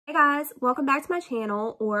Hey guys, welcome back to my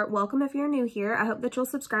channel, or welcome if you're new here. I hope that you'll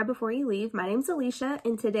subscribe before you leave. My name's Alicia.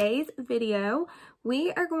 In today's video,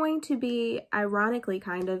 we are going to be, ironically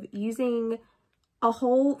kind of, using a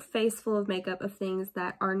whole face full of makeup of things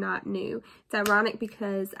that are not new. It's ironic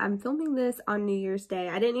because I'm filming this on New Year's Day.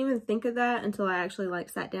 I didn't even think of that until I actually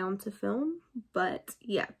sat down to film, but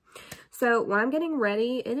yeah. So when I'm getting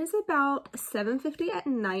ready, it is about 7:50 at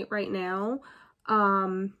night right now.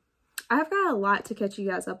 I've got a lot to catch you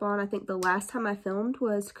guys up on. I think the last time I filmed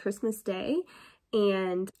was Christmas Day,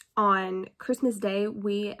 and on Christmas Day,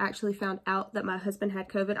 we actually found out that my husband had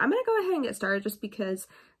COVID. I'm gonna go ahead and get started just because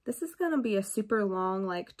this is gonna be a super long,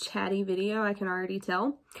 chatty video, I can already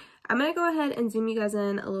tell. I'm gonna go ahead and zoom you guys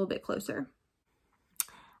in a little bit closer.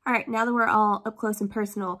 All right, now that we're all up close and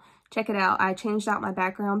personal, check it out. I changed out my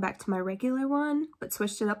background back to my regular one, but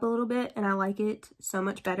switched it up a little bit, and I like it so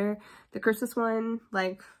much better. The Christmas one,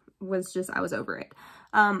 was just, I was over it.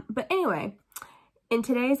 But anyway, in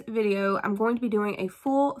today's video, I'm going to be doing a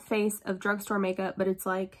full face of drugstore makeup, but it's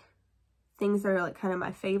things that are kind of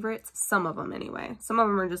my favorites. Some of them anyway. Some of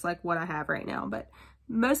them are just what I have right now, but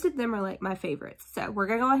most of them are my favorites. So we're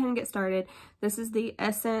gonna go ahead and get started. This is the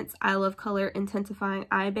Essence I Love Color Intensifying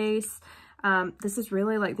Eye Base. This is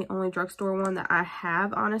really the only drugstore one that I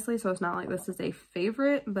have, honestly, so it's not this is a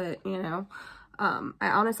favorite, but you know, I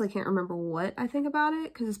honestly can't remember what I think about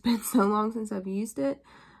it because it's been so long since I've used it.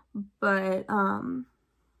 But,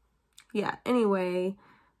 yeah, anyway,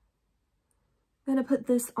 I'm gonna put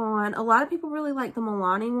this on. A lot of people really like the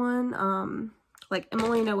Milani one.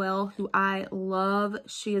 Emily Noel, who I love.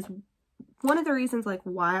 She is one of the reasons,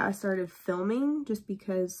 why I started filming, just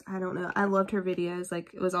because, I don't know, I loved her videos.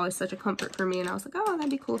 It was always such a comfort for me, and I was oh, that'd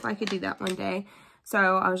be cool if I could do that one day.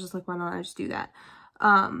 So I was just why don't I just do that?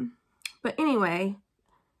 But anyway,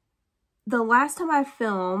 the last time I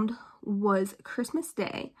filmed was Christmas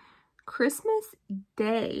Day. Christmas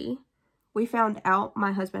Day, we found out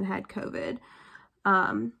my husband had COVID.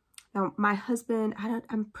 Now my husband,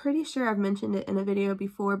 I'm pretty sure I've mentioned it in a video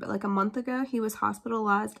before, but a month ago, he was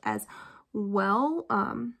hospitalized as well.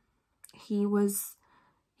 He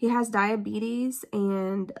has diabetes,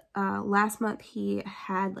 and last month he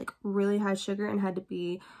had really high sugar and had to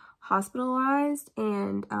be hospitalized,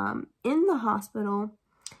 and in the hospital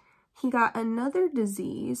he got another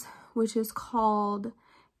disease which is called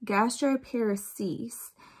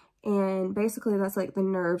gastroparesis, and basically that's the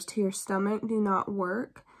nerves to your stomach do not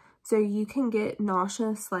work, so you can get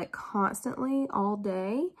nauseous constantly all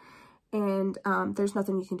day, and there's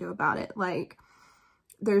nothing you can do about it.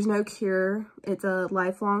 There's no cure. It's a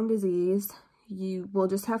lifelong disease. You will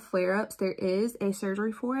just have flare-ups. There is a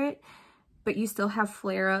surgery for it, but you still have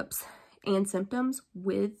flare-ups and symptoms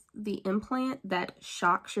with the implant that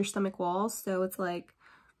shocks your stomach walls. So it's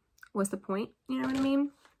what's the point? You know what I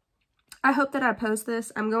mean? I hope that I post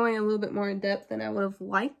this. I'm going a little bit more in depth than I would have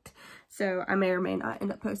liked, so I may or may not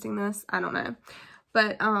end up posting this. I don't know.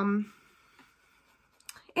 But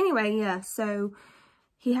anyway, yeah, so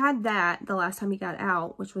he had that the last time he got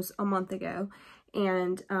out, which was a month ago,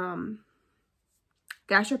 and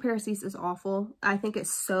gastroparesis is awful. I think it's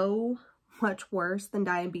so much worse than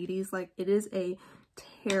diabetes. It is a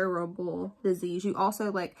terrible disease. You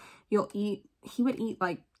also he would eat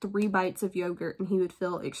 3 bites of yogurt and he would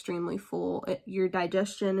feel extremely full. Your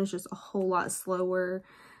digestion is just a whole lot slower.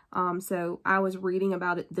 So I was reading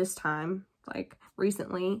about it this time,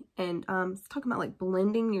 recently, and it's talking about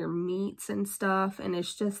blending your meats and stuff, and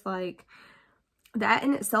it's just that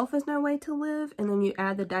in itself is no way to live, and then you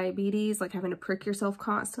add the diabetes, having to prick yourself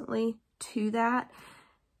constantly to that,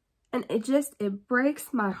 and it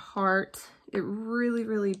breaks my heart. It really,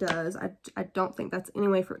 really does. I don't think that's any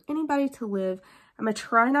way for anybody to live. I'm gonna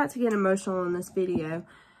try not to get emotional in this video.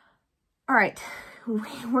 All right,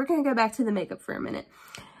 we're gonna go back to the makeup for a minute.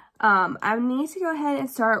 I need to go ahead and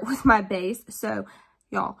start with my base. So,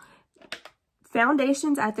 y'all,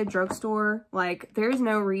 foundations at the drugstore, there's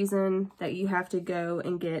no reason that you have to go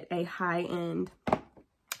and get a high-end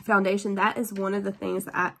foundation. That is one of the things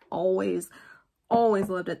that I always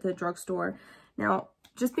loved at the drugstore. Now,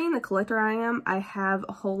 just being the collector I am, I have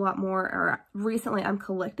a whole lot more, or recently I'm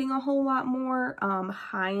collecting a whole lot more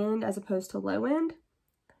high-end as opposed to low-end.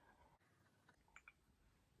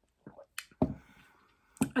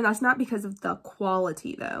 And that's not because of the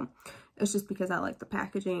quality, though. It's just because I like the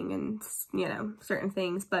packaging and, you know, certain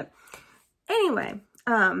things. But anyway,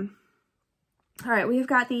 all right, we've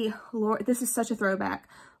got this is such a throwback,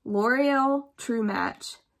 L'Oreal True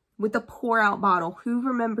Match with the pour out bottle. Who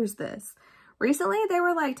remembers this? Recently, they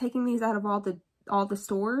were taking these out of all the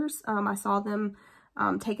stores. I saw them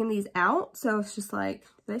taking these out, so it's just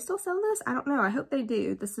they still sell this? I don't know. I hope they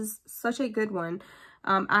do. This is such a good one.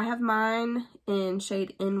 I have mine in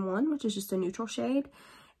shade N1, which is just a neutral shade.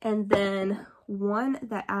 And then one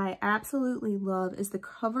that I absolutely love is the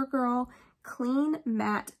CoverGirl Clean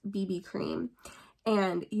Matte BB Cream.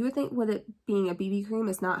 And you would think with it being a BB cream,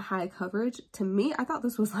 it's not high coverage. To me, I thought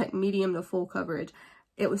this was like medium to full coverage.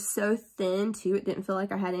 It was so thin too. It didn't feel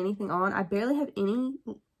like I had anything on. I barely have any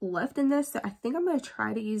left in this. So I think I'm going to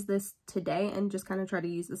try to use this today and just kind of try to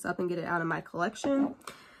use this up and get it out of my collection.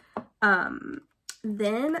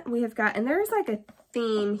 Then we have got, and there's like a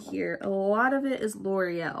theme here. A lot of it is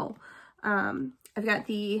L'Oreal. I've got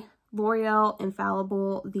the L'Oreal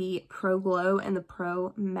Infallible, the Pro Glow, and the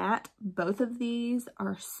Pro Matte. Both of these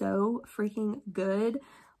are so freaking good.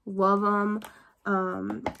 Love them.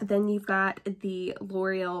 Then you've got the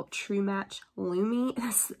L'Oreal True Match Lumi.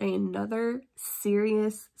 It's another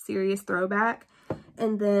serious throwback.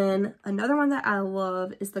 And then another one that I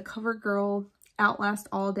love is the CoverGirl Outlast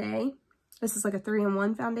All Day. This is like a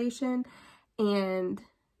 3-in-1 foundation, and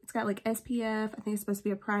it's got like SPF. I think it's supposed to be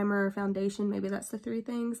a primer, foundation. Maybe that's the three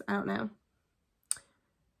things. I don't know.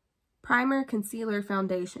 Primer, concealer,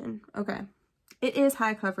 foundation. Okay. It is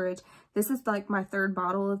high coverage. This is like my third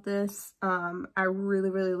bottle of this. I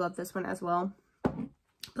really love this one as well.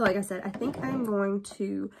 But like I said, I think I'm going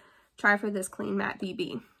to try for this Clean Matte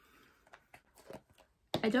BB.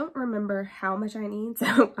 I don't remember how much I need,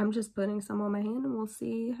 so I'm just putting some on my hand and we'll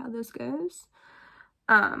see how this goes.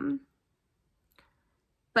 But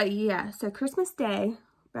yeah, so Christmas Day,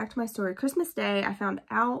 back to my story. Christmas Day, I found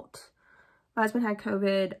out my husband had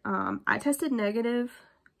COVID. I tested negative.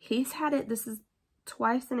 He's had it, this is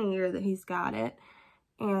twice in a year that he's got it.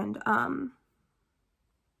 And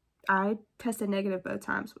I tested negative both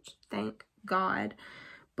times, which thank God.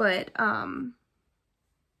 But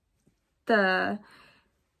the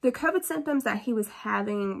COVID symptoms that he was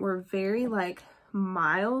having were very like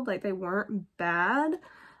mild, like they weren't bad.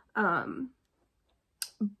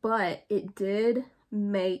 But it did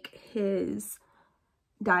make his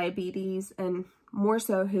diabetes and more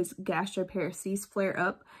so his gastroparesis flare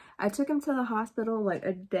up. I took him to the hospital like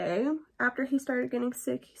a day after he started getting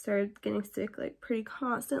sick. He started getting sick like pretty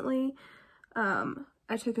constantly.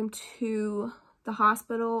 I took him to the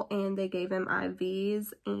hospital and they gave him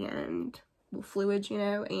IVs and fluids, you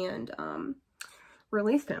know, and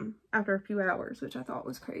released him after a few hours, which I thought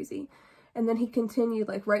was crazy. And then he continued,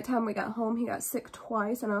 like right time we got home, he got sick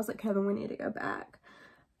twice, and I was like, Kevin, we need to go back.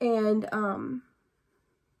 And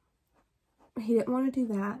he didn't want to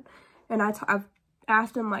do that. And I've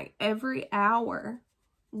asked him like every hour,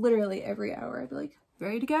 literally every hour, I'd be like,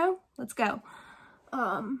 ready to go? Let's go.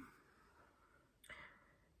 But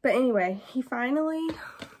anyway, he finally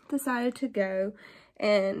decided to go,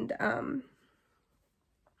 and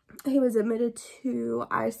he was admitted to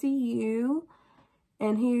ICU,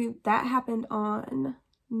 and that happened on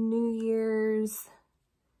New Year's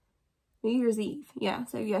Eve. Yeah,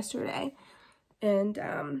 so yesterday. And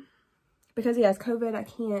because he has COVID, I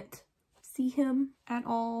can't see him at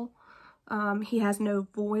all. He has no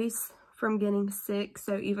voice from getting sick,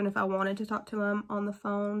 so even if I wanted to talk to him on the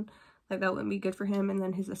phone, like that wouldn't be good for him. And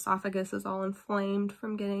then his esophagus is all inflamed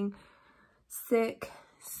from getting sick.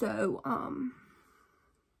 So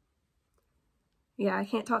yeah, I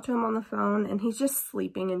can't talk to him on the phone, and he's just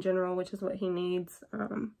sleeping in general, which is what he needs.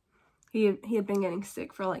 He had been getting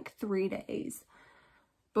sick for like 3 days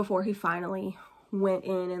before he finally went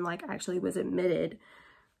in and like actually was admitted.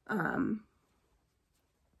 And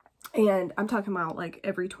I'm talking about like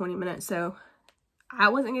every 20 minutes. So I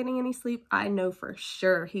wasn't getting any sleep. I know for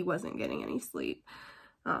sure he wasn't getting any sleep.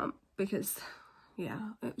 Because yeah,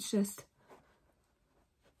 it was just,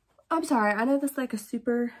 I'm sorry. I know this is like a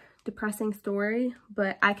super depressing story,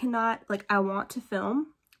 but I cannot, like, I want to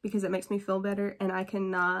film because it makes me feel better, and I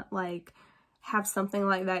cannot like have something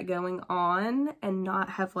like that going on and not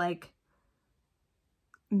have like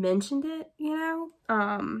mentioned it, you know.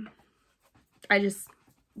 I just,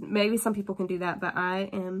 maybe some people can do that, but I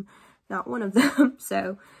am not one of them.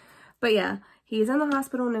 So, but yeah, he's in the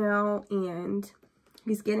hospital now and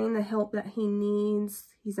he's getting the help that he needs.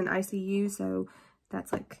 He's in ICU, so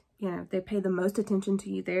that's like, you know, they pay the most attention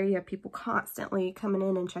to you there. You have people constantly coming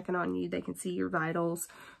in and checking on you. They can see your vitals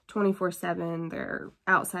 24/7. They're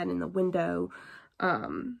outside in the window.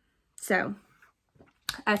 So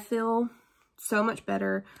I feel so much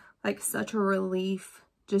better, like such a relief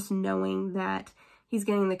just knowing that he's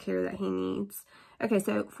getting the care that he needs. Okay,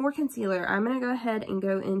 so for concealer, I'm going to go ahead and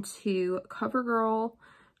go into CoverGirl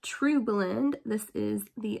True Blend. This is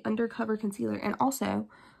the undercover concealer, and also,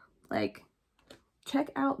 like,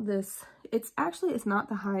 check out this. It's not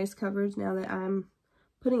the highest coverage now that I'm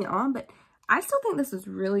putting it on, but I still think this is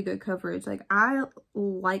really good coverage. Like, I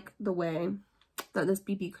like the way that this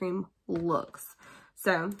BB cream looks.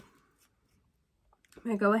 So I'm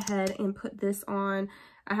gonna go ahead and put this on.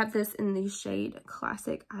 I have this in the shade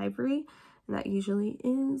Classic Ivory, and that usually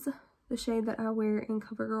is the shade that I wear in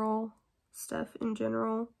CoverGirl stuff in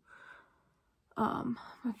general.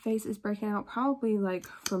 My face is breaking out, probably like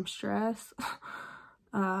from stress.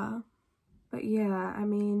 But yeah, I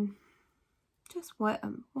mean, just what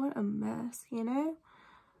a mess, you know?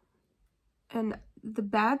 And the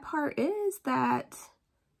bad part is that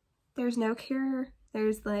there's no cure.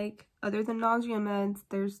 There's like, other than nausea meds,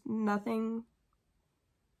 there's nothing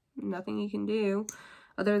you can do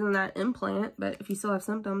other than that implant. But if you still have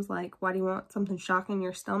symptoms, like, why do you want something shocking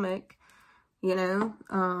your stomach, you know?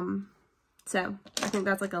 So I think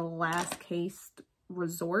that's like a last case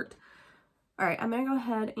resort. All right, I'm gonna go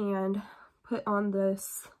ahead and put on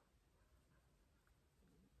this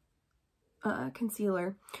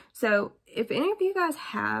concealer. So if any of you guys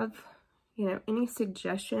have, you know, any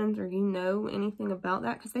suggestions, or you know anything about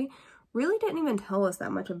that, because they really didn't even tell us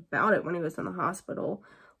that much about it when he was in the hospital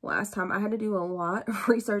last time. I had to do a lot of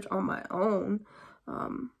research on my own.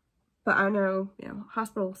 But I know, you know,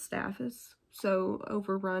 hospital staff is so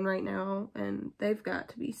overrun right now, and they've got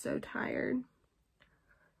to be so tired.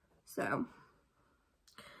 So,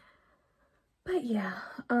 but yeah,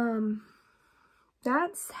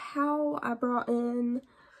 that's how I brought in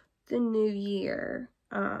the new year.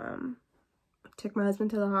 Took my husband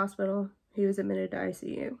to the hospital. He was admitted to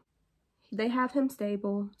ICU. They have him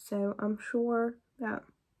stable, so I'm sure that,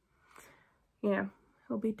 you know,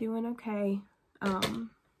 he'll be doing okay.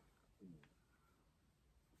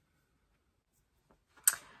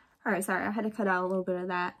 All right, sorry, I had to cut out a little bit of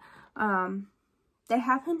that. They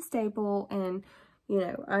have him stable, and, you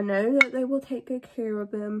know, I know that they will take good care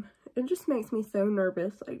of him. It just makes me so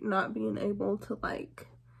nervous, like, not being able to, like,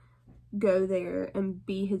 go there and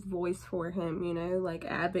be his voice for him, you know, like,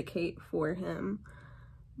 advocate for him.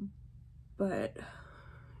 But,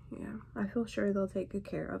 yeah, I feel sure they'll take good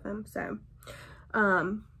care of him, so,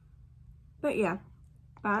 but yeah,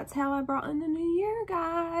 that's how I brought in the new year,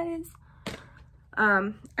 guys.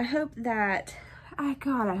 I hope that,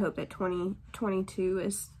 God, I hope that 2022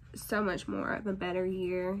 is so much more of a better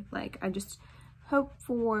year. Like, I just hope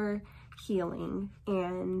for healing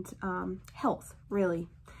and, health, really,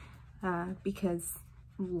 because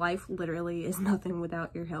life literally is nothing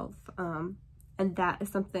without your health. And that is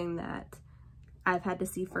something that I've had to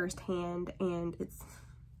see firsthand, and it's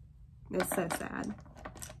so sad.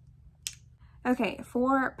 Okay,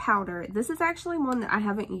 for powder, this is actually one that I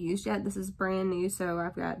haven't used yet. This is brand new, so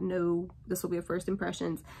I've got this will be a first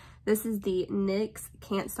impressions. This is the NYX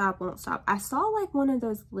Can't Stop, Won't Stop. I saw like one of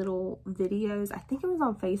those little videos, I think it was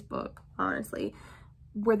on Facebook, honestly,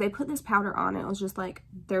 where they put this powder on. It was just like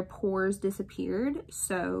their pores disappeared.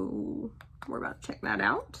 So we're about to check that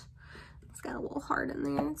out. It's got a little heart in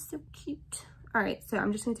there. It's so cute. All right, so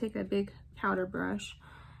I'm just gonna take a big powder brush,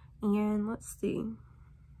 and let's see.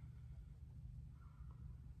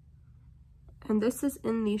 And this is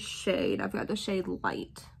in the shade, I've got the shade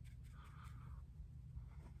Light.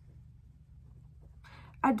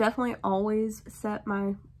 I definitely always set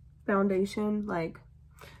my foundation, like,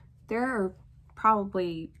 there are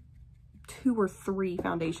probably 2 or 3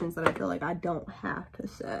 foundations that I feel like I don't have to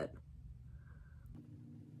set.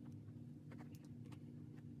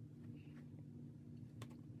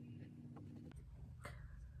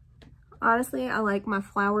 Honestly, I like my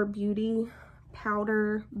Flower Beauty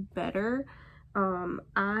powder better.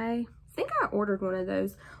 I think I ordered one of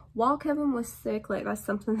those while Kevin was sick. Like, that's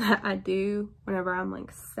something that I do whenever I'm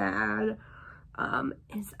like sad,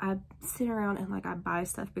 is I sit around and like I buy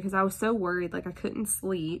stuff, because I was so worried, like I couldn't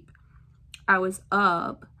sleep. I was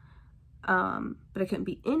up, but I couldn't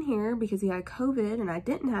be in here because he had COVID and I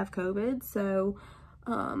didn't have COVID. So,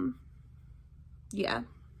 yeah,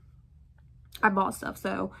 I bought stuff.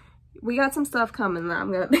 So we got some stuff coming that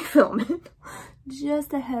I'm gonna be filming.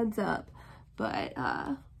 Just a heads up. But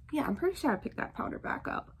yeah, I'm pretty sure I picked that powder back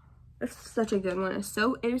up. It's such a good one.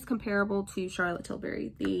 It is comparable to Charlotte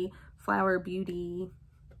Tilbury, the Flower Beauty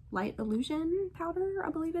Light Illusion powder,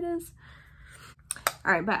 I believe it is.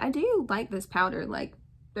 All right, but I do like this powder. Like,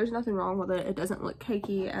 there's nothing wrong with it. It doesn't look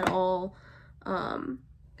cakey at all.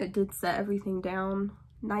 It did set everything down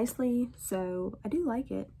nicely, so I do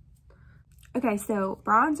like it. Okay, so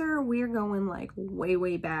bronzer, we're going like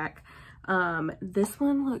way back. This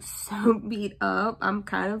one looks so beat up. I'm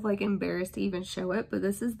kind of like embarrassed to even show it, but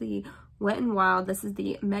this is the Wet n Wild. This is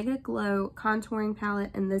the Mega Glow contouring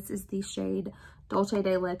palette, and this is the shade Dulce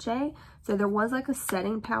de Leche. So there was like a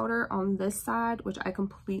setting powder on this side, which I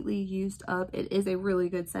completely used up. It is a really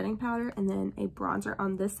good setting powder, and then a bronzer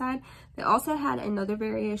on this side. They also had another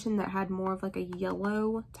variation that had more of like a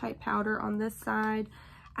yellow type powder on this side.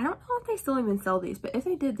 I don't know if they still even sell these, but if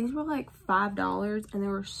they did, these were like $5 and they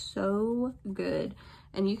were so good.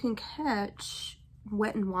 And you can catch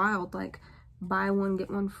Wet n Wild like buy one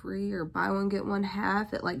get one free or buy one get one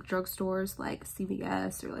half at like drugstores like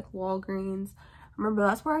CVS or like Walgreens. Remember,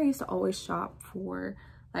 that's where I used to always shop for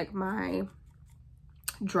like my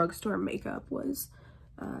drugstore makeup, was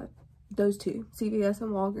those two, CVS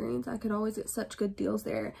and Walgreens. I could always get such good deals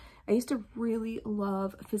there. I used to really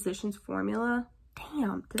love Physicians Formula.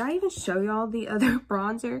 Damn, did I even show y'all the other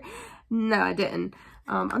bronzer? No, I didn't.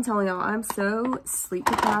 I'm telling y'all, I'm so sleep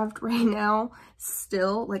deprived right now.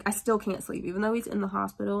 Still, like, I still can't sleep. Even though he's in the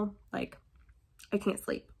hospital, like, I can't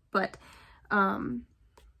sleep. But,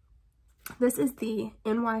 this is the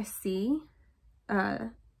NYC.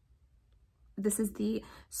 This is the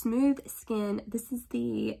Smooth Skin. This is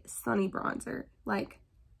the Sunny Bronzer. Like,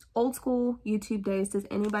 old school YouTube days. Does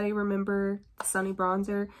anybody remember the Sunny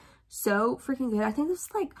Bronzer? So freaking good. I think this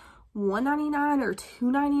is like $1.99 or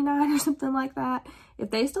 $2.99 or something like that.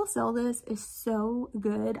 If they still sell this, it's so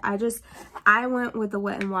good. I went with the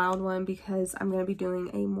Wet n Wild one because I'm going to be doing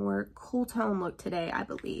a more cool tone look today, I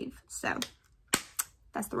believe. So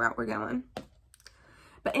that's the route we're going.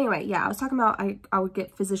 But anyway, yeah, I was talking about I would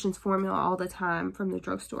get Physicians Formula all the time from the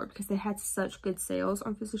drugstore because they had such good sales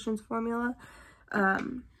on Physicians Formula.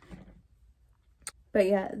 But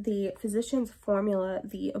yeah, the Physicians Formula,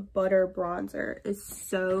 the Butter Bronzer is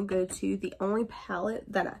so good too. The only palette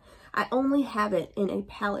that I only have it in a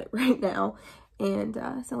palette right now. And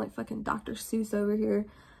I sound like fucking Dr. Seuss over here.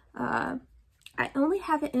 I only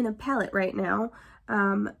have it in a palette right now.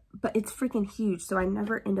 But it's freaking huge, so I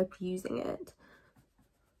never end up using it.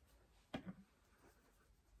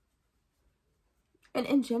 And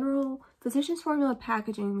in general, Physicians Formula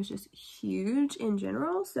packaging was just huge in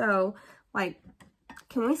general. So, like,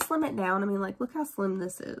 can we slim it down? I mean, like, look how slim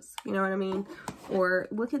this is. You know what I mean? Or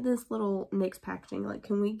look at this little NYX packaging. Like,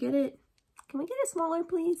 can we get it smaller,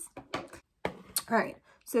 please? All right.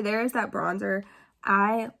 So there's that bronzer.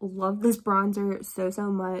 I love this bronzer so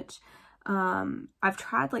much. I've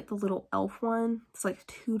tried like the little e.l.f. one. It's like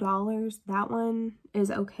 $2. That one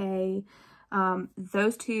is okay.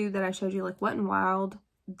 Those two that I showed you, like Wet n Wild,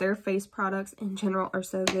 their face products in general are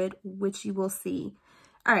so good, which you will see.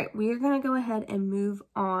 All right, we are going to go ahead and move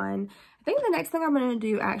on. I think the next thing I'm going to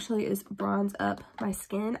do actually is bronze up my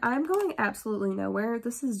skin. I'm going absolutely nowhere.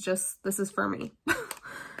 This is for me.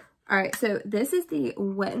 All right, so this is the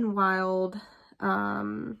Wet n Wild.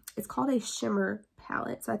 It's called a shimmer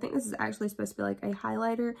palette. So I think this is actually supposed to be like a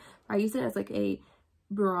highlighter. I use it as like a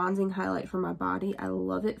bronzing highlight for my body. I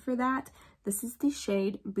love it for that. This is the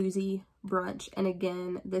shade Boozy Brunch. And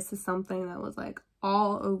again, this is something that was like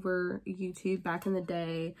all over YouTube back in the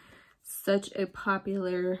day. Such a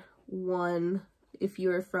popular one if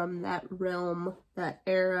you're from that realm, that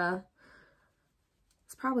era.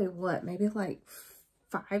 It's probably what, maybe like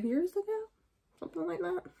 5 years ago? Something like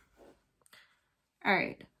that. All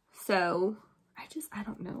right, so I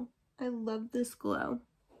don't know. I love this glow.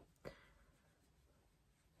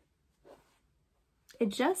 It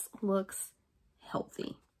just looks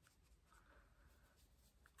healthy.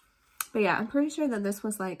 But yeah, I'm pretty sure that this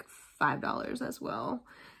was like $5 as well.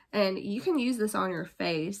 And you can use this on your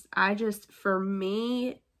face. For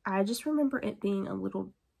me, I just remember it being a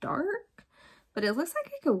little dark. But it looks like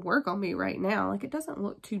it could work on me right now. Like, it doesn't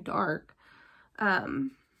look too dark. But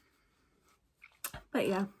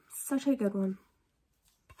yeah, such a good one.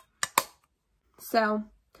 So,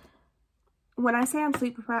 when I say I'm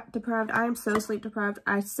sleep deprived, I am so sleep deprived.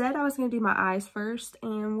 I said I was going to do my eyes first,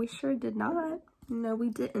 and we sure did not. No, we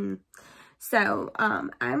didn't. So,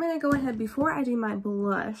 I'm going to go ahead, before I do my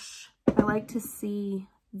blush, I like to see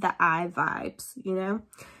the eye vibes, you know?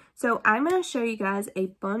 So, I'm going to show you guys a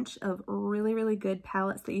bunch of really good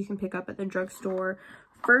palettes that you can pick up at the drugstore.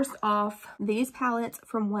 First off, these palettes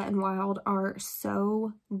from Wet n Wild are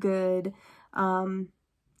so good.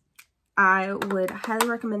 I would highly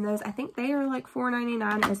recommend those. I think they are like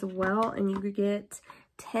 $4.99 as well, and you could get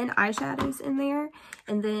 10 eyeshadows in there.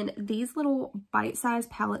 And then these little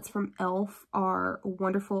bite-sized palettes from e.l.f. are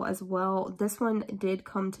wonderful as well. This one did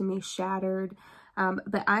come to me shattered,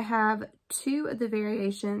 but I have two of the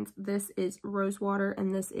variations. This is Rose Water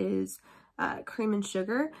and this is Cream and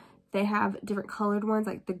Sugar. They have different colored ones,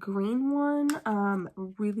 like the green one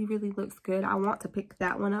really looks good. I want to pick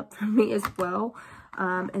that one up for me as well.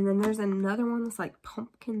 And then there's another one that's like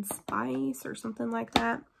pumpkin spice or something like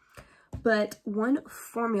that. But one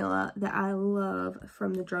formula that I love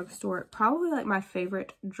from the drugstore, probably like my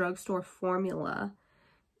favorite drugstore formula,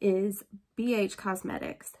 is BH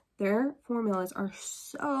Cosmetics. Their formulas are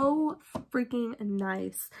so freaking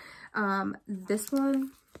nice. This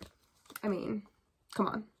one, I mean, come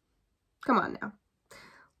on. Come on now.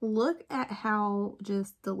 Look at how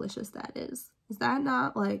just delicious that is. Is that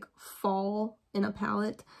not like fall in a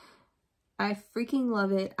palette? I freaking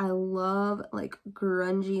love it. I love like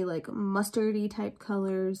grungy, like mustardy type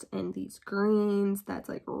colors and these greens. That's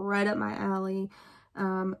like right up my alley.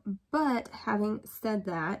 But having said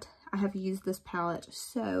that, I have used this palette,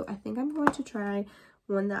 so I think I'm going to try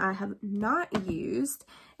one that I have not used,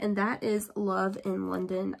 and that is Love in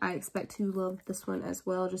London. I expect to love this one as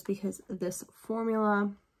well, just because this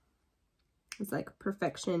formula is like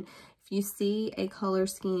perfection. If you see a color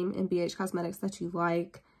scheme in BH Cosmetics that you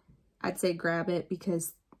like, I'd say grab it,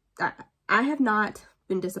 because I have not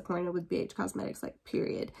been disappointed with BH Cosmetics, like,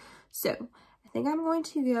 period. So I think I'm going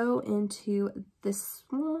to go into this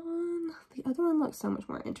one. The other one looks so much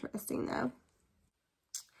more interesting though.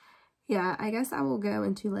 Yeah, I guess I will go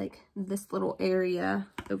into like this little area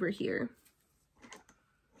over here.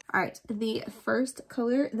 All right, the first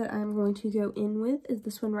color that I'm going to go in with is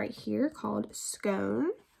this one right here called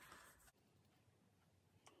Scone.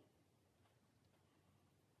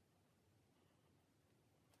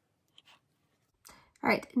 All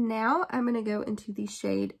right, now I'm going to go into the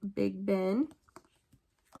shade Big Ben.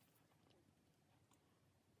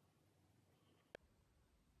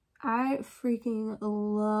 I freaking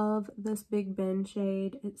love this Big Ben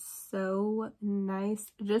shade. It's so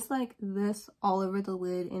nice. Just like this all over the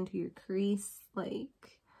lid into your crease.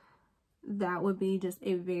 Like, that would be just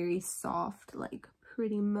a very soft, like,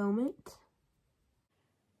 pretty moment.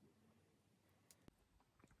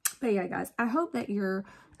 But yeah, guys, I hope that your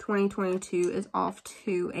 2022 is off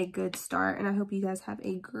to a good start, and I hope you guys have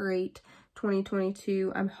a great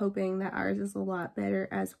 2022. I'm hoping that ours is a lot better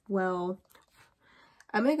as well.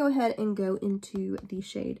 I'm going to go ahead and go into the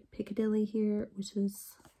shade Piccadilly here, which is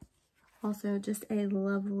also just a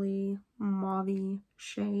lovely mauve-y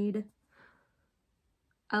shade.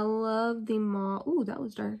 I love the mauve. Ooh, that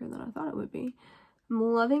was darker than I thought it would be. I'm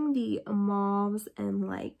loving the mauves and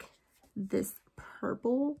like this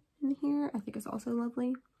purple in here. I think it's also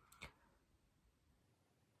lovely.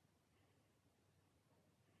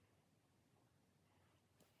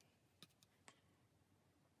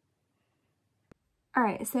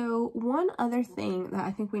 Alright, so one other thing that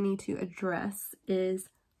I think we need to address is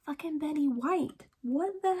fucking Betty White.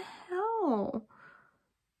 What the hell?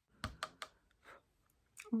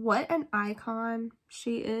 What an icon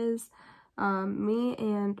she is. Me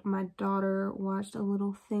and my daughter watched a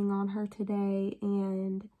little thing on her today,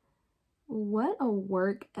 and what a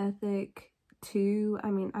work ethic too.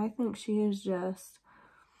 I mean, I think she is just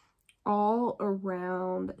all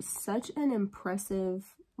around such an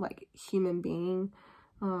impressive like human being,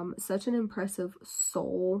 such an impressive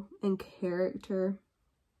soul and character.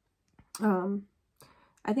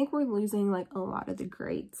 I think we're losing like a lot of the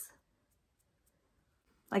greats.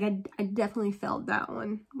 Like I definitely felt that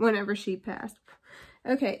one whenever she passed.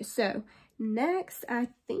 Okay, so next I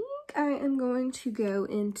think I am going to go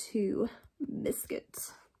into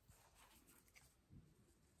Biscuit.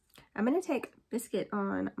 I'm going to take Biscuit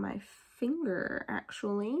on my finger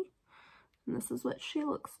actually. And this is what she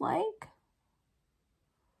looks like.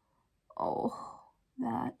 Oh,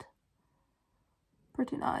 that.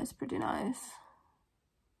 Pretty nice, pretty nice.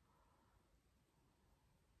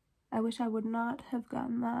 I wish I would not have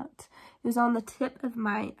gotten that. It was on the tip of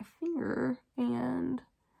my finger and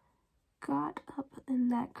got up in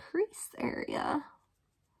that crease area.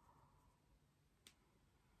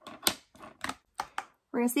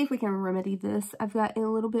 We're going to see if we can remedy this. I've got a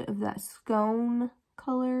little bit of that Scone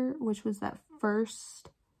color, which was that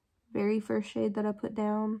very first shade that I put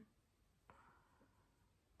down.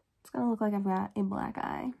 It's going to look like I've got a black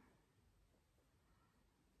eye.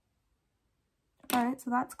 Alright, so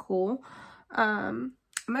that's cool. I'm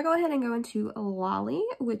going to go ahead and go into Lolly,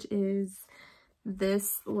 which is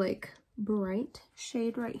this like bright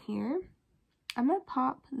shade right here. I'm going to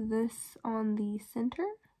pop this on the center.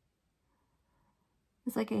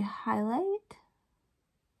 It's like a highlight.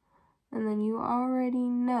 And then you already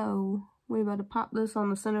know we're about to pop this on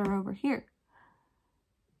the center over here.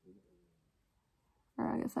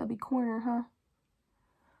 Or I guess that'd be corner, huh?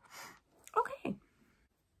 Okay.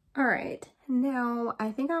 Alright, now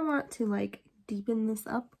I think I want to like deepen this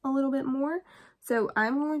up a little bit more. So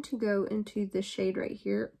I'm going to go into this shade right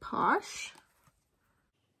here, Posh.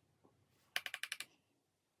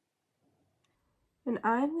 And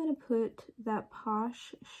I'm going to put that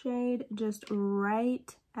Posh shade just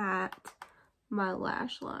right at my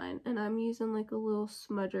lash line. And I'm using like a little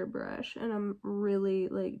smudger brush. And I'm really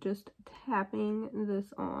like just tapping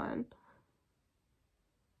this on.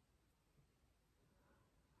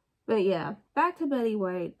 But yeah, back to Betty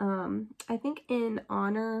White. I think in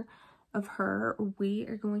honor of her, we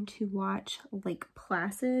are going to watch Lake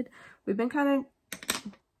Placid. We've been kind of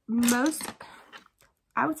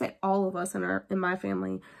I would say all of us in my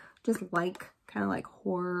family just like kind of like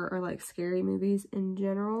horror or like scary movies in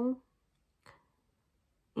general.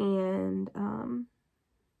 And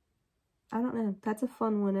I don't know, that's a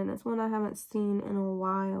fun one, and it's one I haven't seen in a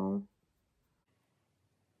while.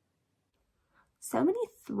 So many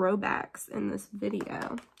throwbacks in this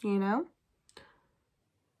video, you know?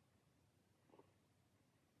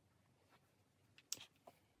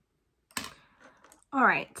 All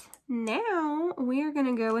right, now we are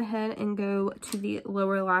gonna go ahead and go to the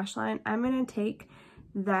lower lash line. I'm gonna take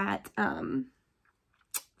that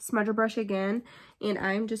smudger brush again, and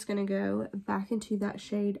I'm just gonna go back into that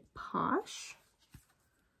shade Posh.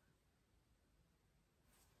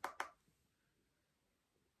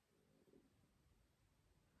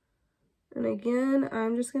 And again,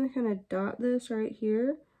 I'm just gonna kind of dot this right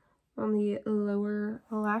here on the lower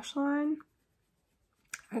lash line.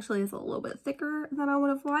 Actually, it's a little bit thicker than I would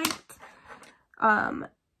have liked. And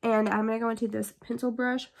I'm going to go into this pencil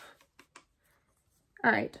brush.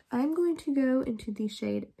 All right, I'm going to go into the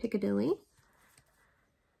shade Piccadilly.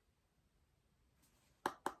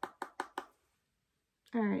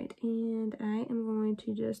 All right, and I am going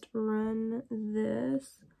to just run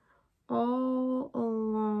this all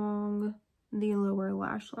along the lower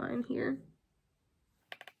lash line here.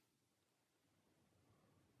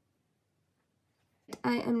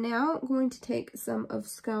 I am now going to take some of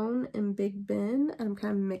Scone and Big Ben, and I'm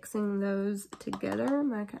kind of mixing those together. I'm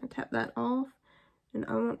going to kind of tap that off, and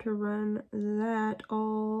I want to run that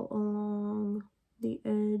all along the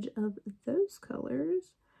edge of those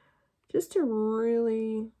colors, just to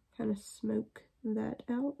really kind of smoke that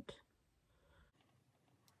out.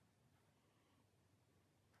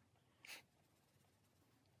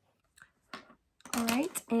 All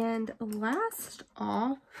right, and last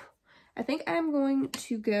off, I think I'm going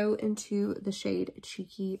to go into the shade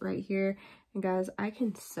Cheeky right here. And guys, I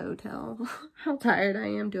can so tell how tired I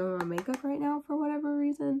am doing my makeup right now for whatever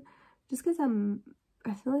reason. Just because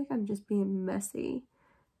I feel like I'm just being messy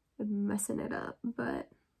and messing it up. But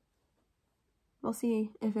we'll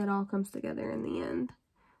see if it all comes together in the end.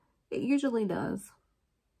 It usually does.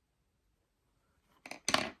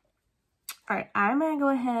 Alright, I'm going to go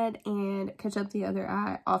ahead and catch up the other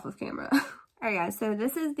eye off of camera. Alright guys, so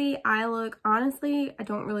this is the eye look. Honestly, I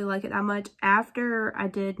don't really like it that much. After I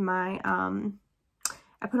did my,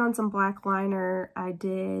 I put on some black liner, I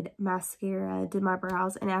did mascara, did my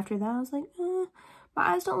brows, and after that I was like,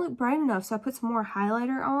 my eyes don't look bright enough, so I put some more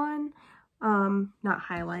highlighter on. Not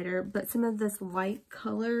highlighter, but some of this light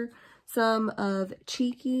color, some of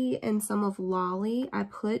Cheeky and some of Lolly. I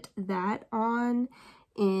put that on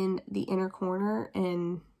in the inner corner,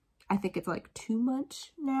 and I think it's like too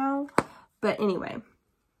much now. But anyway,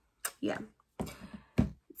 yeah.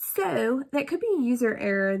 So that could be user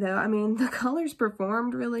error though. I mean, the colors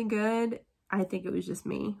performed really good. I think it was just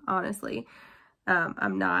me, honestly.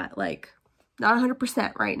 I'm not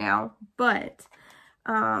 100% right now, but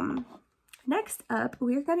next up,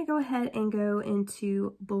 we're going to go ahead and go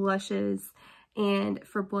into blushes. And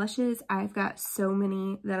for blushes, I've got so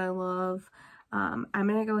many that I love. I'm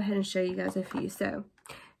going to go ahead and show you guys a few. So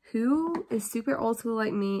who is super old school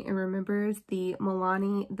like me and remembers the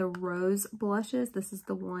Milani the Rose blushes? This is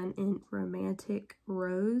the one in Romantic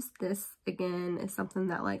Rose. This, again, is something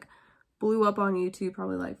that like blew up on YouTube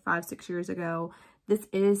probably like 5-6 years ago. This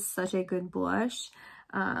is such a good blush.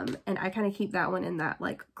 And I kind of keep that one in that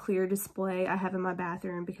like clear display I have in my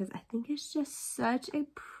bathroom because I think it's just such a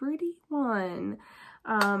pretty one.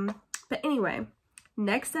 But anyway,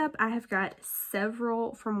 next up, I have got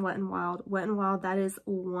several from Wet n Wild. Wet n Wild, that is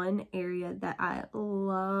one area that I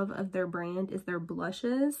love of their brand, is their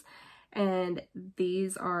blushes. And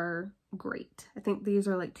these are great. I think these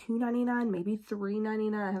are like $2.99, maybe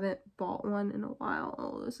 $3.99. I haven't bought one in a while.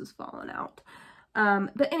 Oh, this is falling out.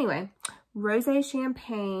 But anyway, Rosé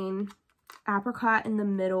Champagne, Apricot in the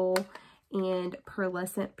middle, and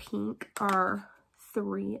Pearlescent Pink are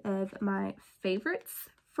three of my favorites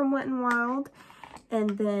from Wet n Wild.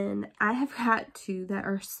 And then I have got two that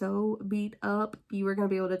are so beat up, you are going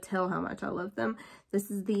to be able to tell how much I love them.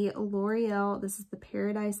 This is the L'Oreal, this is the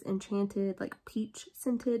Paradise Enchanted, like peach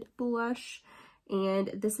scented blush. and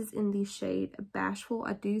this is in the shade Bashful.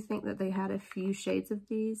 I do think that they had a few shades of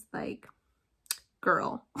these. Like,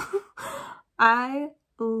 girl, I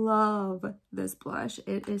love this blush.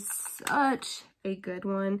 It is such a good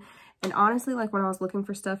one. And honestly, like when I was looking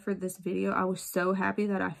for stuff for this video, I was so happy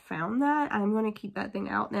that I found that. I'm going to keep that thing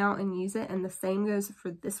out now and use it. And the same goes for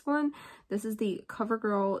this one. This is the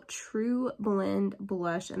CoverGirl True Blend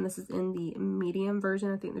Blush, and this is in the medium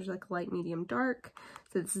version. I think there's like light, medium, dark.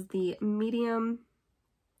 So this is the medium.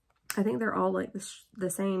 I think they're all like the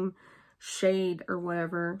same shade or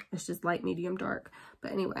whatever. It's just light, medium, dark.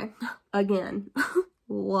 But anyway, again,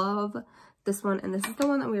 love this one. And this is the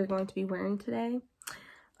one that we are going to be wearing today.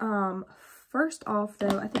 First off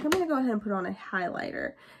though, I think I'm going to go ahead and put on a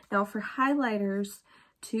highlighter. Now for highlighters,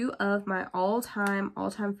 two of my all-time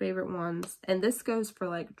favorite ones, and this goes for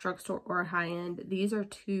like drugstore or high-end. These are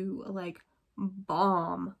two like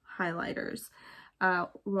bomb highlighters.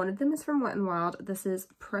 One of them is from Wet n Wild. This is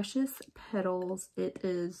Precious Petals. It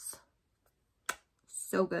is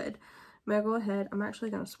so good. I'm going to go ahead. I'm actually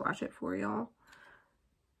going to swatch it for y'all.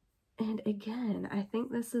 And again, I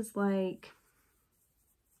think this is like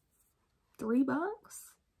 $3.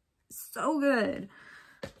 So good.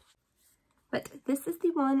 But this is the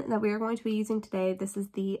one that we are going to be using today. This is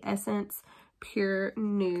the Essence Pure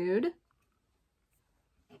Nude.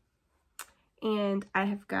 And I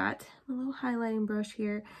have got a little highlighting brush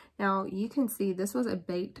here. Now you can see this was a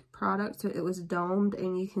baked product, so it was domed,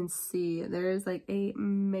 and you can see there is like a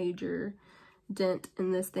major dent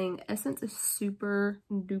in this thing. Essence is super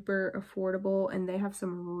duper affordable, and they have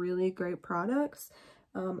some really great products.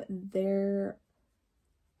 Their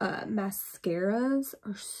mascaras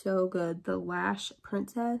are so good. The Lash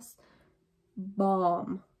Princess,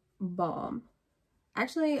 bomb.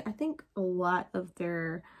 Actually, I think a lot of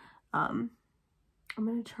their I'm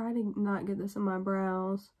gonna try to not get this in my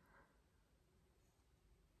brows.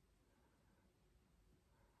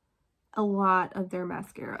 A lot of their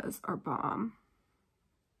mascaras are bomb.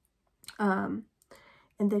 And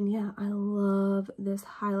then, yeah, I love this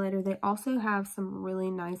highlighter. They also have some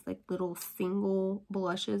really nice, like, little single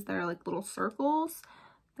blushes that are, like, little circles.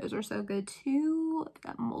 Those are so good, too. I've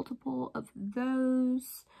got multiple of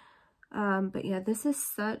those. But, yeah, this is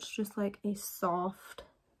such just, like, a soft,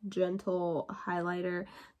 gentle highlighter.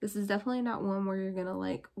 This is definitely not one where you're gonna,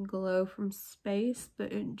 like, glow from space,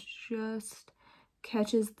 but it just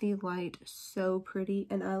catches the light so pretty.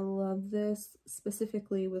 And I love this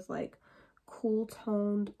specifically with, like, cool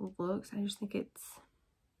toned looks. I just think it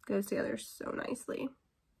goes together so nicely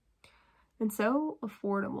and so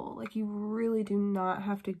affordable. Like, you really do not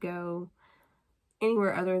have to go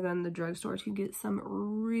anywhere other than the drugstore to get some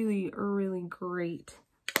really great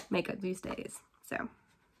makeup these days. So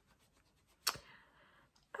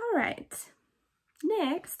all right,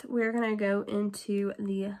 next we're gonna go into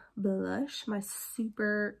the blush, my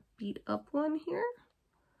super beat up one here,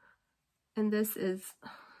 and this is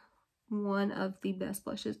one of the best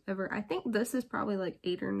blushes ever. I think this is probably like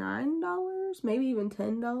 $8 or $9, maybe even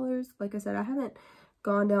 $10. Like I said, I haven't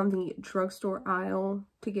gone down the drugstore aisle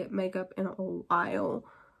to get makeup in a while.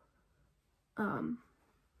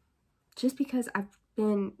 Just because I've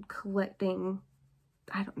been collecting,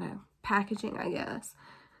 I don't know, packaging, I guess.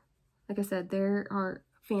 Like I said, there are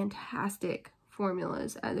fantastic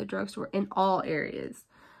formulas at the drugstore in all areas.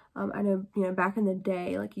 I know, you know, back in the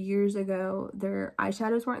day, like years ago, their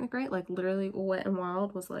eyeshadows weren't that great. Like, literally, Wet n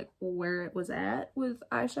Wild was like where it was at with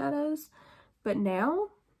eyeshadows. But now,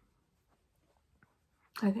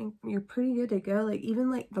 I think you're pretty good to go. Like,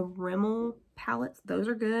 even like the Rimmel palettes, those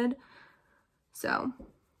are good. So,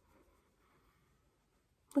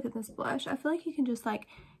 look at this blush. I feel like you can just like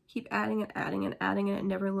keep adding and adding and adding, and it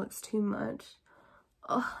never looks too much.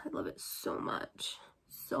 Oh, I love it so much.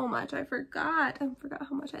 So much. I forgot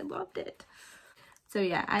how much I loved it. So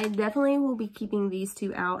yeah, I definitely will be keeping these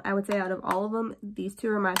two out. I would say out of all of them, these two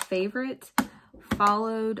are my favorite,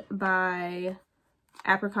 followed by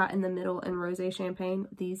Apricot in the Middle and Rosé Champagne.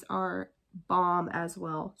 These are bomb as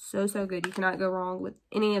well. So good. You cannot go wrong with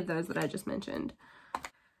any of those that I just mentioned.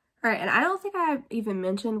 All right, and I don't think I even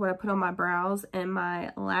mentioned what I put on my brows and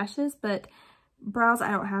my lashes, but brows,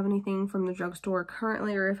 I don't have anything from the drugstore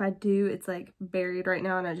currently, or if I do, it's like buried right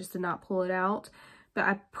now and I just did not pull it out. But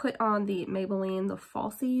I put on the Maybelline, the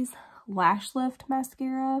Falsies Lash Lift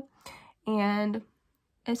Mascara, and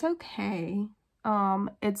it's okay.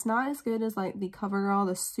 It's not as good as like the CoverGirl,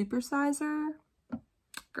 the Supersizer.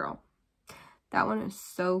 Girl, that one is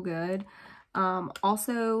so good.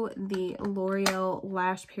 Also, the L'Oreal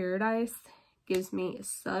Lash Paradise gives me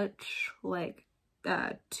such like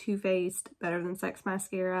Too Faced Better Than Sex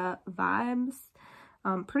mascara vibes.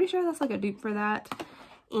 I'm pretty sure that's like a dupe for that.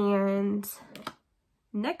 And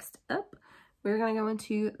next up, we're going to go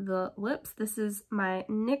into the lips. This is my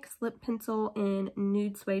NYX lip pencil in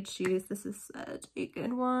Nude Suede Shoes. This is such a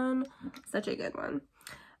good one. Such a good one.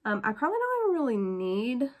 I probably don't even really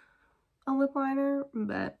need a lip liner,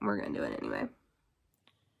 but we're going to do it anyway.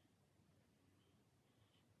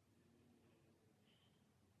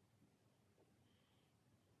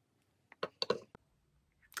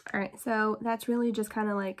 Alright, so that's really just kind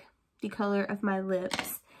of like the color of my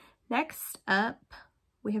lips. Next up,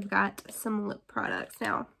 we have got some lip products.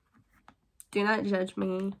 Now, do not judge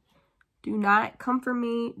me. Do not come for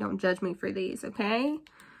me. Don't judge me for these, okay?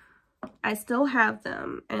 I still have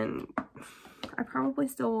them, and I probably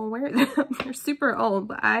still will wear them. They're super old,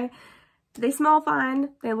 but they smell fine.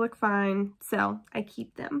 They look fine, so I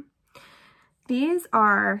keep them. These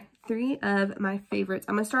are 3 of my favorites.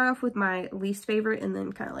 I'm going to start off with my least favorite and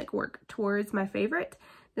then kind of like work towards my favorite.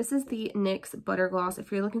 This is the NYX Butter Gloss.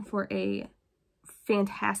 If you're looking for a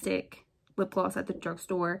fantastic lip gloss at the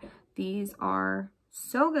drugstore, these are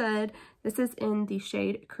so good. This is in the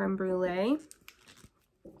shade Creme Brulee.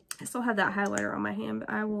 I still have that highlighter on my hand, but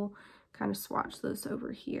I will kind of swatch those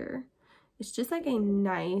over here. It's just like a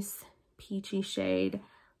nice peachy shade.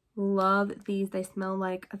 Love these. They smell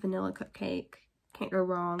like a vanilla cupcake. Can't go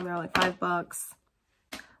wrong. They're like $5.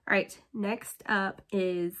 All right, next up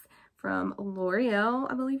is from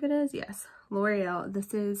L'Oreal, I believe it is. Yes, L'Oreal.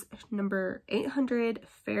 This is number 800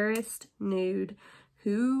 Fairest Nude.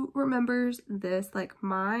 Who remembers this? Like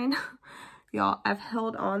mine. Y'all, I've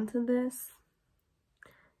held on to this.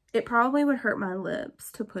 It probably would hurt my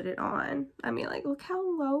lips to put it on. I mean, like, look how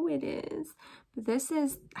low it is. But this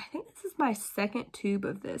is, I think this is my second tube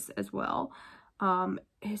of this as well.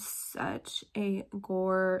 It's such a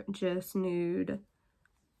gorgeous nude.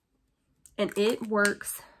 And it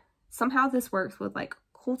works, somehow this works with like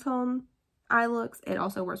cool tone eye looks. It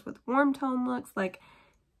also works with warm tone looks. Like,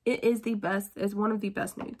 it is the best, it's one of the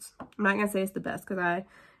best nudes. I'm not gonna say it's the best because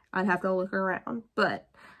I'd have to look around, but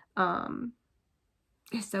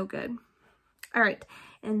it's so good. All right,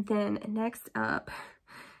 and then next up,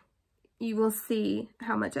 you will see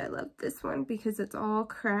how much I love this one because it's all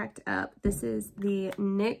cracked up. This is the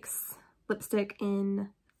NYX lipstick in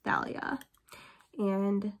Thalia,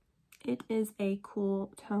 and it is a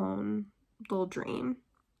cool tone, little dream.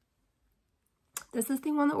 This is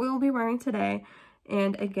the one that we will be wearing today,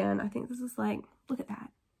 and again, I think this is like, look at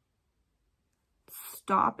that.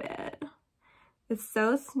 Stop it. It's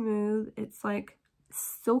so smooth. It's like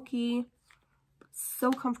silky,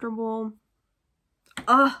 so comfortable.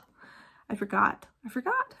 Ugh, I forgot how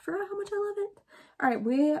much I love it. All right,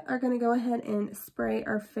 we are gonna go ahead and spray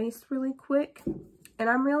our face really quick. And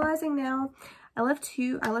I'm realizing now, I left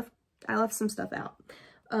some stuff out.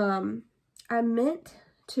 I meant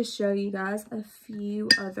to show you guys a few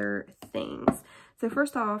other things. So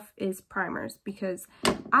first off is primers, because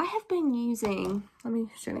I have been using, let me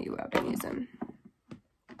show you what I've been using.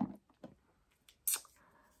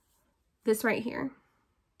 This right here.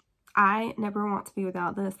 I never want to be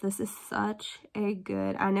without this. This is such a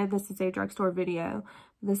good, I know this is a drugstore video,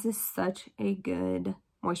 this is such a good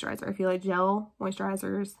moisturizer. I feel like gel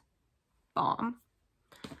moisturizers, bomb.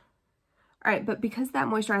 All right, but because that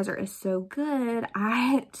moisturizer is so good,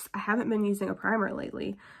 I haven't been using a primer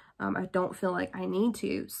lately. I don't feel like I need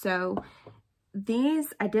to. So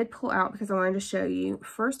these I did pull out because I wanted to show you.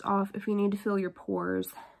 First off, if you need to fill your pores,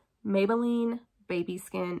 Maybelline Baby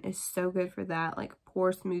Skin is so good for that, like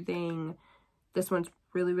pore smoothing. This one's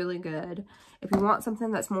really, really good. If you want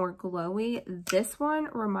something that's more glowy, this one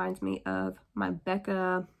reminds me of my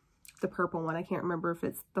Becca, the purple one. I can't remember if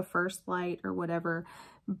it's the First Light or whatever,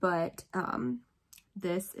 but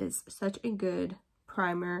this is such a good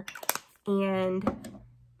primer. And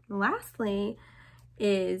lastly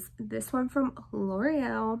is this one from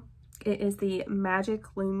L'Oreal. It is the Magic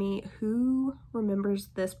Lumi. Who remembers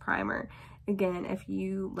this primer? Again, if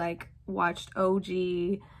you like watched OG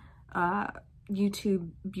YouTube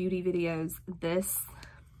beauty videos, this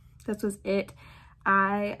was it.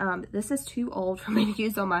 This is too old for me to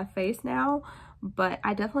use on my face now, but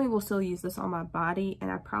I definitely will still use this on my body, and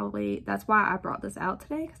that's why I brought this out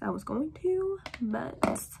today, because I was going to,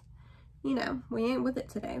 but you know, we ain't with it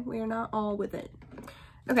today. We are not all with it.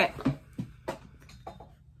 Okay.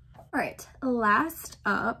 All right, last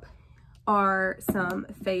up are some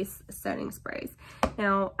face setting sprays.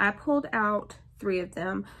 Now, I pulled out 3 of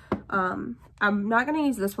them. I'm not going to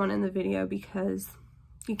use this one in the video because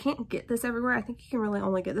You can't get this everywhere. I think you can really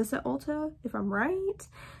only get this at Ulta, if I'm right.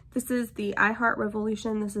 This is the I Heart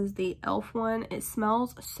Revolution. This is the e.l.f. one. It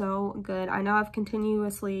smells so good. I know I've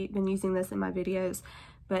continuously been using this in my videos,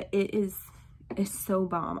 but it's so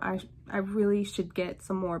bomb. I really should get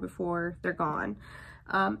some more before they're gone.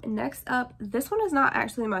 Next up, this one is not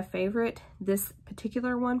actually my favorite, this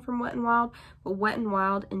particular one from Wet n Wild, but Wet n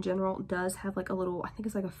Wild in general does have like a little, I think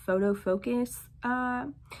it's like a photo focus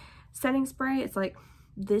setting spray. It's like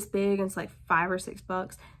this big and it's like $5 or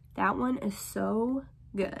 $6. That one is so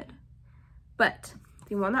good. But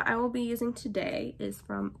the one that I will be using today is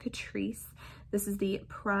from Catrice. This is the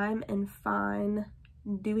Prime and Fine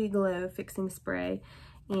Dewy Glow Fixing Spray,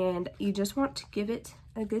 and you just want to give it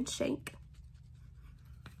a good shake.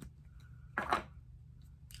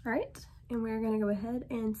 All right, and we're gonna go ahead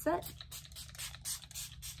and set.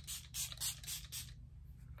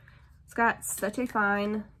 It's got such a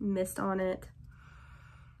fine mist on it.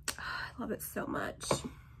 I love it so much.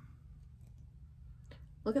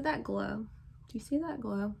 Look at that glow. Do you see that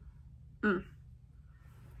glow?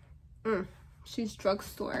 She's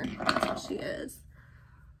drugstore. That's what she is.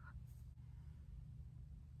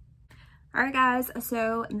 All right, guys,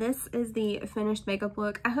 so this is the finished makeup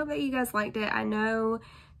look. I hope that you guys liked it. I know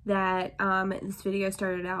that this video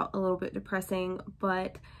started out a little bit depressing,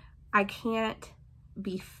 but I can't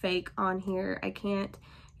be fake on here. I can't,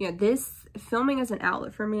 you know, this filming is an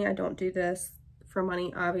outlet for me. I don't do this for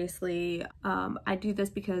money, obviously. I do this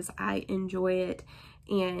because I enjoy it,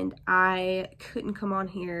 and I couldn't come on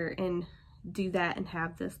here and do that and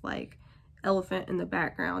have this like elephant in the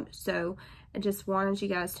background. So I just wanted you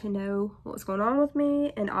guys to know what's going on with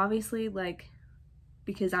me, and obviously, like,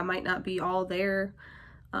 because I might not be all there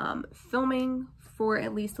filming for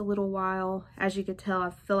at least a little while. As you could tell, I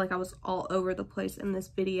feel like I was all over the place in this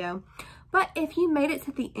video. But if you made it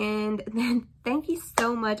to the end, then thank you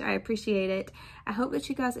so much. I appreciate it. I hope that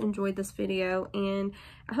you guys enjoyed this video, and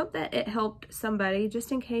I hope that it helped somebody,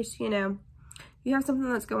 just in case, you know, you have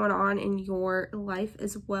something that's going on in your life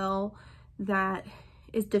as well that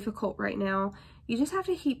is difficult right now. You just have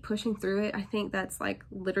to keep pushing through it. I think that's like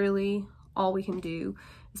literally all we can do,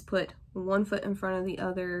 is put one foot in front of the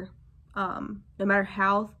other. No matter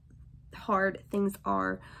how hard things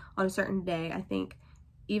are on a certain day, I think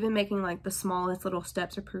even making like the smallest little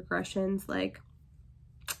steps or progressions, like,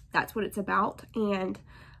 that's what it's about. And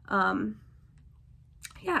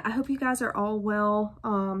yeah, I hope you guys are all well.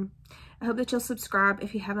 I hope that you'll subscribe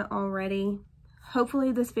if you haven't already.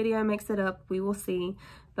 Hopefully this video makes it up. We will see.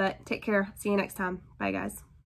 But take care. See you next time. Bye, guys.